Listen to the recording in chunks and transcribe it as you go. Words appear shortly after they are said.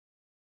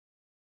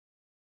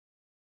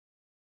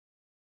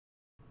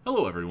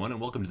Hello everyone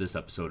and welcome to this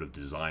episode of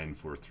Design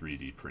for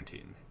 3D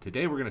Printing.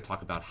 Today we're going to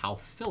talk about how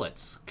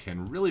fillets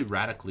can really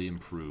radically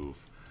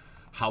improve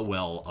how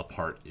well a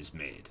part is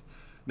made.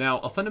 Now,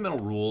 a fundamental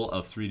rule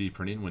of 3D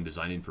printing when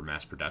designing for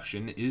mass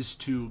production is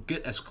to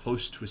get as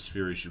close to a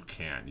sphere as you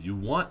can. You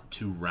want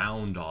to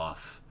round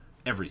off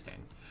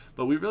everything.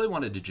 But we really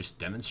wanted to just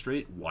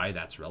demonstrate why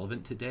that's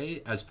relevant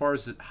today as far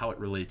as how it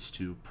relates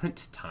to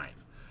print time.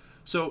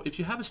 So if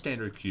you have a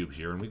standard cube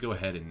here, and we go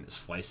ahead and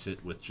slice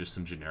it with just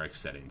some generic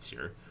settings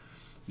here,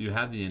 you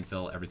have the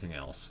infill, everything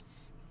else.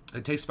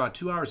 It takes about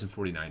 2 hours and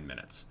 49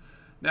 minutes.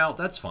 Now,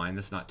 that's fine,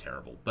 that's not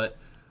terrible, but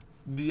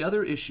the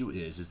other issue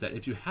is that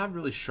if you have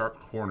really sharp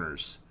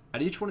corners,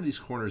 at each one of these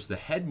corners, the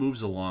head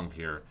moves along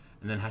here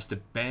and then has to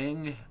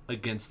bang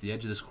against the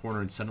edge of this corner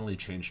and suddenly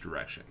change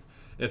direction.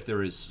 If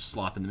there is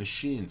slop in the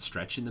machine,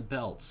 stretch in the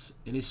belts,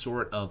 any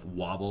sort of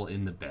wobble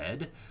in the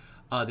bed,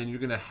 then you're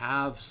going to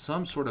have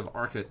some sort of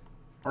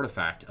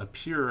artifact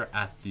appear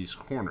at these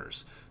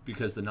corners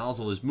because the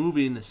nozzle is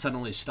moving,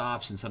 suddenly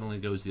stops, and suddenly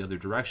goes the other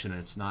direction, and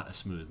it's not a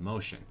smooth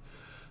motion.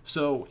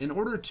 So in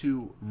order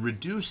to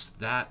reduce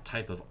that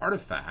type of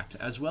artifact,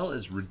 as well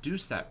as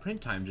reduce that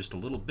print time just a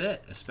little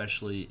bit,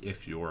 especially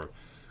if you're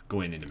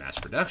going into mass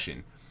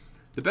production,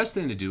 the best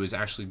thing to do is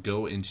actually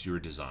go into your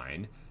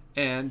design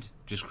and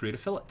just create a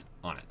fillet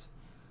on it.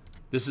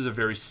 This is a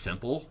very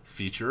simple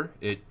feature.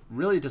 It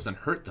really doesn't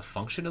hurt the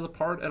function of the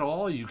part at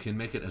all. You can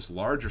make it as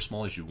large or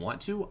small as you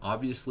want to.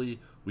 Obviously,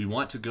 we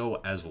want to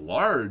go as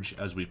large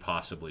as we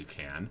possibly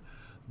can,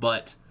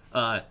 but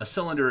a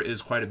cylinder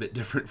is quite a bit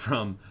different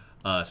from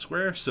a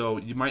square, so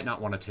you might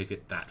not want to take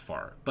it that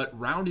far. But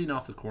rounding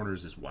off the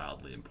corners is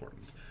wildly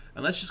important.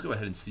 And let's just go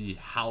ahead and see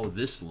how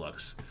this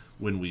looks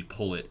when we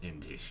pull it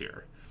into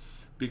here.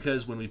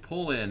 Because when we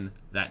pull in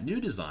that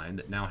new design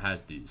that now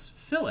has these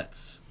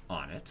fillets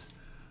on it,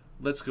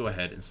 let's go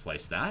ahead and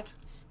slice that.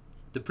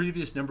 The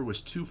previous number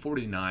was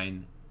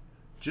 249.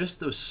 Just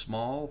those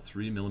small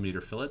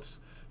 3mm fillets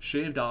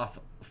shaved off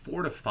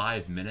 4 to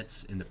 5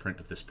 minutes in the print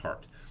of this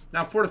part.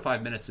 Now, 4 to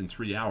 5 minutes in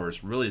 3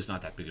 hours really is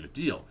not that big of a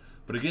deal.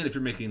 But again, if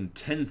you're making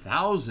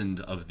 10,000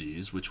 of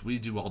these, which we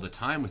do all the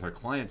time with our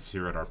clients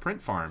here at our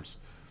print farms,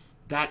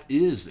 that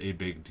is a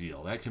big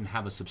deal. That can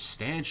have a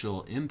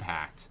substantial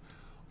impact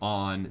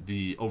on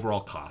the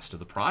overall cost of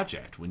the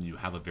project when you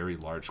have a very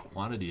large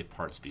quantity of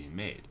parts being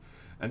made.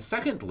 And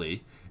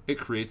secondly, it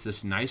creates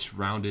this nice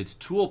rounded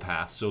tool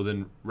path, so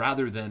then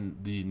rather than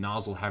the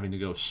nozzle having to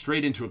go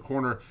straight into a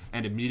corner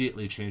and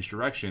immediately change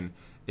direction,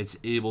 it's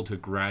able to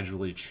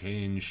gradually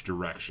change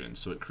direction.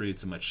 So it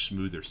creates a much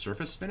smoother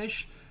surface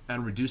finish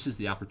and reduces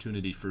the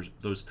opportunity for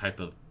those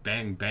type of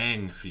bang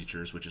bang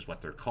features, which is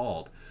what they're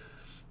called,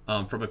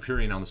 from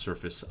appearing on the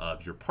surface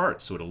of your part.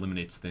 So it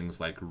eliminates things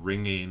like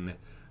ringing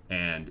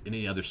and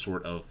any other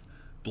sort of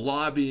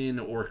blobbing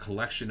or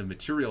collection of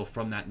material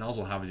from that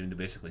nozzle having to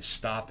basically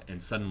stop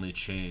and suddenly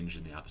change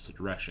in the opposite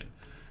direction.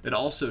 It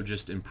also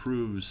just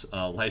improves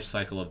life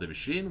cycle of the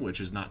machine, which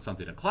is not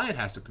something a client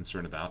has to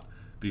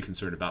be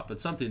concerned about, but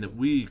something that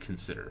we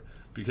consider.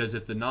 Because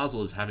if the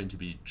nozzle is having to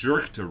be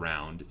jerked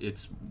around,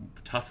 it's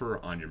tougher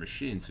on your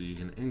machine, so you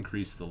can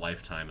increase the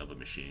lifetime of a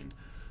machine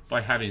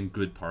by having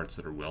good parts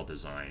that are well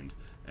designed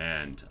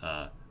and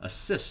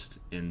assist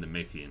in the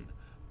making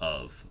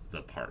of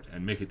the part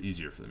and make it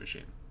easier for the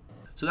machine.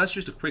 So that's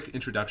just a quick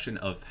introduction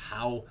of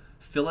how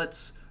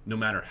fillets, no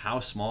matter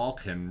how small,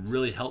 can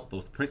really help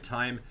both print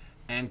time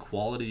and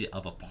quality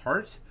of a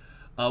part.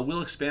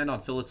 We'll expand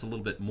on fillets a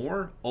little bit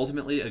more.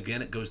 Ultimately,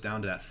 again, it goes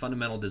down to that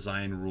fundamental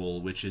design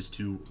rule, which is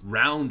to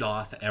round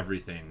off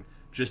everything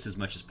just as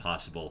much as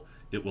possible.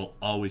 It will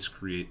always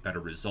create better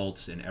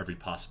results in every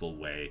possible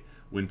way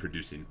when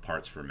producing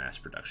parts for mass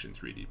production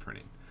 3D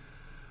printing.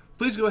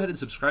 Please go ahead and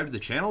subscribe to the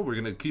channel. We're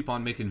going to keep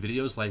on making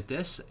videos like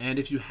this. And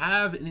if you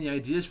have any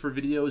ideas for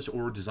videos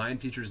or design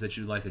features that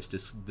you'd like us to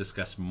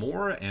discuss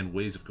more and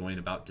ways of going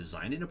about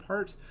designing a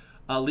part,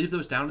 leave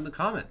those down in the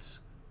comments.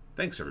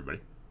 Thanks,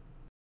 everybody.